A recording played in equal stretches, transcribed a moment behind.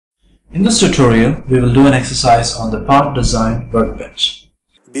In this tutorial, we will do an exercise on the part design workbench.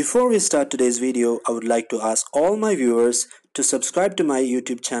 Before we start today's video, I would like to ask all my viewers to subscribe to my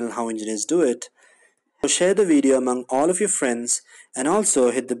YouTube channel How Engineers Do It. Share the video among all of your friends and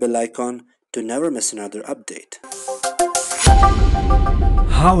also hit the bell icon to never miss another update.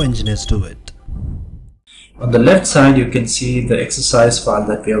 How Engineers Do It. On the left side, you can see the exercise file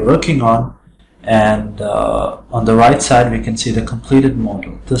that we are working on, and on the right side we can see the completed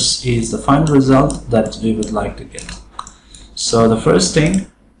model. This is the final result that we would like to get. So the first thing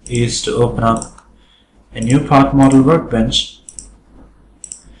is to open up a new part model workbench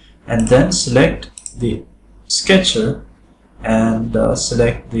and then select the sketcher and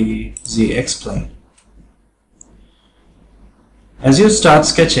select the ZX plane. As you start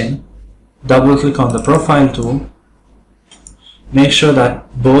sketching, double click on the profile tool. Make sure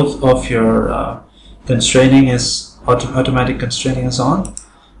that both of your automatic constraining is on,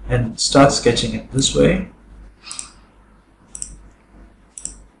 and start sketching it this way.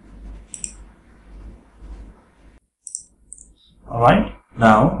 Alright,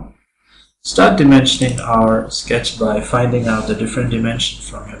 now start dimensioning our sketch by finding out the different dimension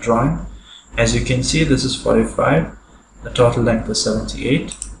from your drawing. As you can see, this is 45, the total length is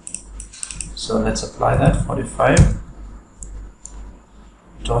 78. So let's apply that. 45,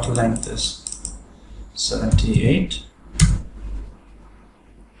 total length is 78.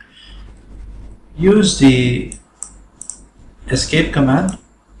 Use the escape command,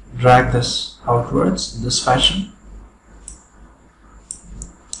 drag this outwards in this fashion.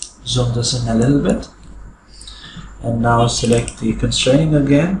 Zoom this in a little bit, and now select the constraining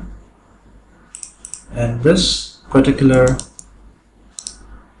again, and this particular,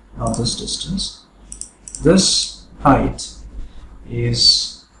 not this distance, this height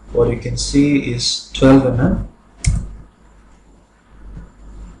is, what you can see is 12 mm,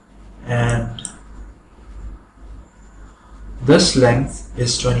 and this length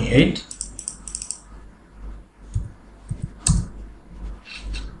is 28.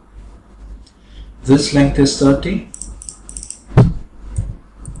 This length is 30.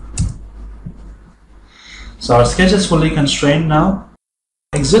 So our sketch is fully constrained now.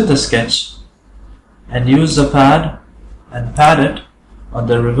 Exit the sketch and use the pad and pad it on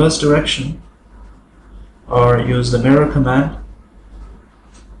the reverse direction, or use the mirror command.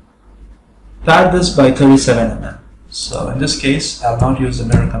 Pad this by 37 mm. So in this case, I'll not use the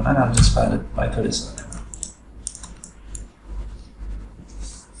mirror command, I'll just pad it by 37 mm.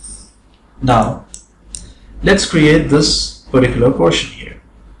 Now, let's create this particular portion here.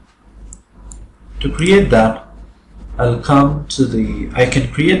 To create that, I'll come to I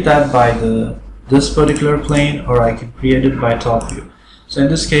can create that by this particular plane, or I can create it by top view. So in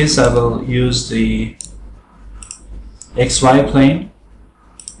this case, I will use the XY plane.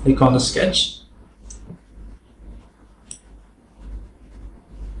 Click on the sketch.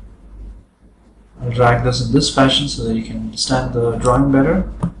 I'll drag this in this fashion so that you can understand the drawing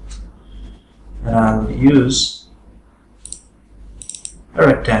better. And I'll use a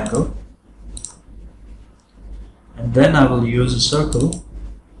rectangle, and then I will use a circle,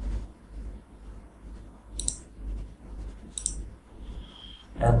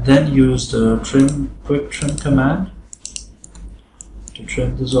 and then use the quick trim command to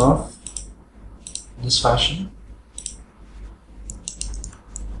trim this off in this fashion.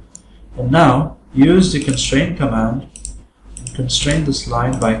 And now use the constraint command and constrain this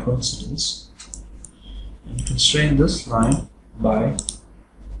line by coincidence, and constrain this line by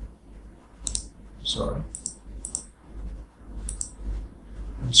constrain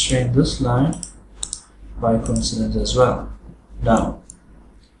this line by coincidence as well. Now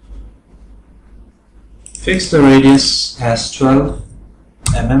fix the radius as 12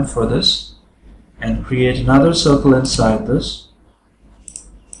 mm for this, and create another circle inside this,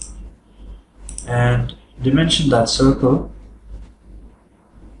 and dimension that circle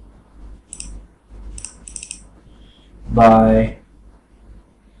by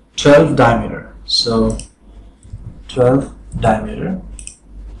 12 diameter. So 12 diameter,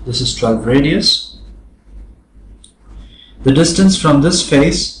 this is 12 radius. The distance from this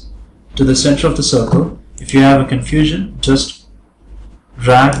face to the center of the circle, if you have a confusion, just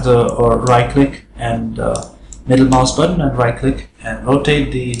drag or right click and middle mouse button and right click and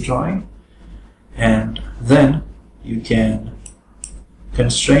rotate the drawing, and then you can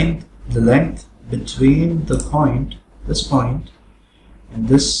constrain the length between the point, this point, and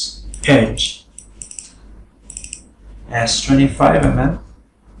this edge as 25 mm,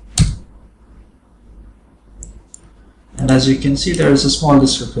 and as you can see, there is a small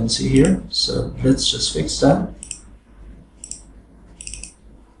discrepancy here, so let's just fix that.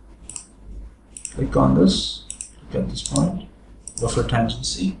 Click on this, look at this point, go for tangent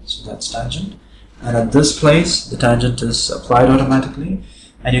C, so that's tangent. And at this place, the tangent is applied automatically.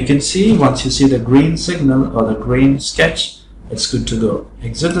 And you can see, once you see the green signal or the green sketch, it's good to go.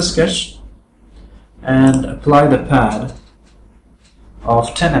 Exit the sketch and apply the pad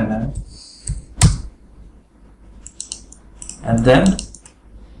of 10 mm. And then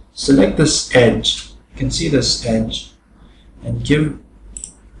select this edge. You can see this edge and give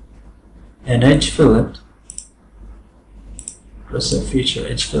an edge fillet, press a feature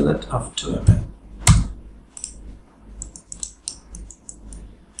edge fillet of 2 mm.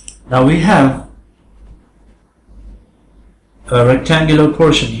 Now we have a rectangular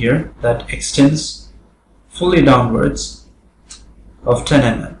portion here that extends fully downwards of 10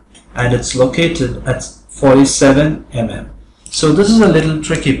 mm, and it's located at 47 mm. So this is a little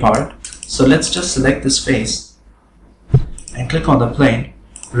tricky part. So let's just select this face and click on the plane,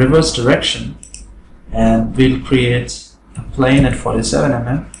 reverse direction, and we'll create a plane at 47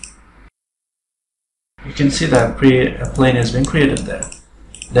 mm. You can see that a plane has been created there.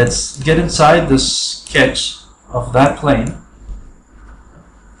 Let's get inside this sketch of that plane,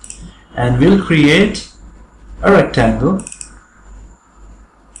 and we'll create a rectangle.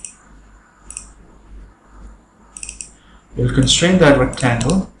 We'll constrain that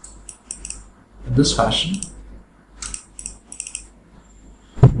rectangle in this fashion.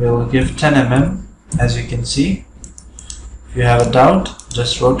 We'll give 10 mm, as you can see. If you have a doubt,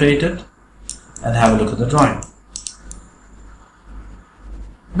 just rotate it and have a look at the drawing.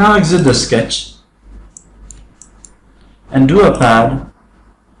 Now exit the sketch and do a pad,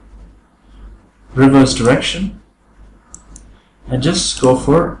 reverse direction, and just go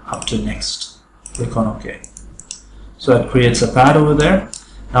for up to next. Click on OK. So it creates a pad over there.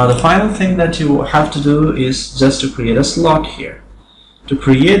 Now the final thing that you have to do is just to create a slot here. To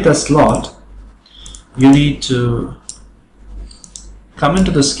create a slot, you need to come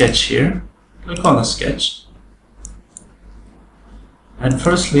into the sketch here, click on the sketch, and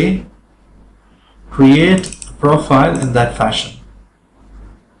firstly create a profile in that fashion.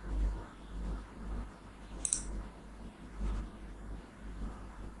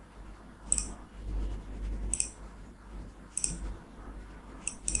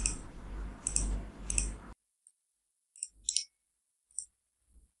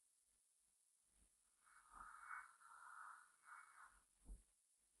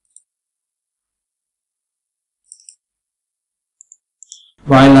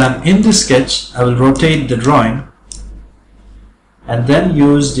 While I'm in the sketch, I will rotate the drawing and then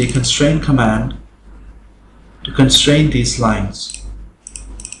use the constrain command to constrain these lines.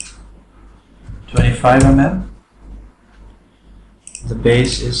 25 mm, the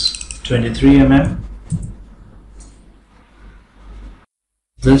base is 23 mm.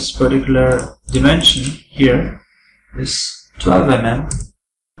 This particular dimension here is 12 mm,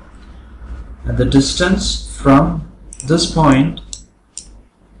 and the distance from this point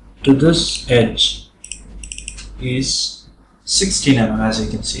to this edge is 16 mm, as you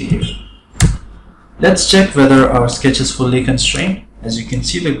can see here. Let's check whether our sketch is fully constrained. As you can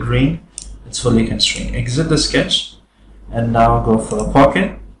see, the green, it's fully constrained. Exit the sketch and now go for a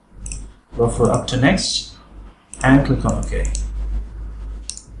pocket, go for up to next, and click on OK.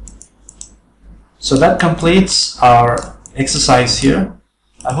 So that completes our exercise here.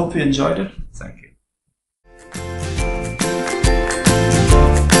 I hope you enjoyed it.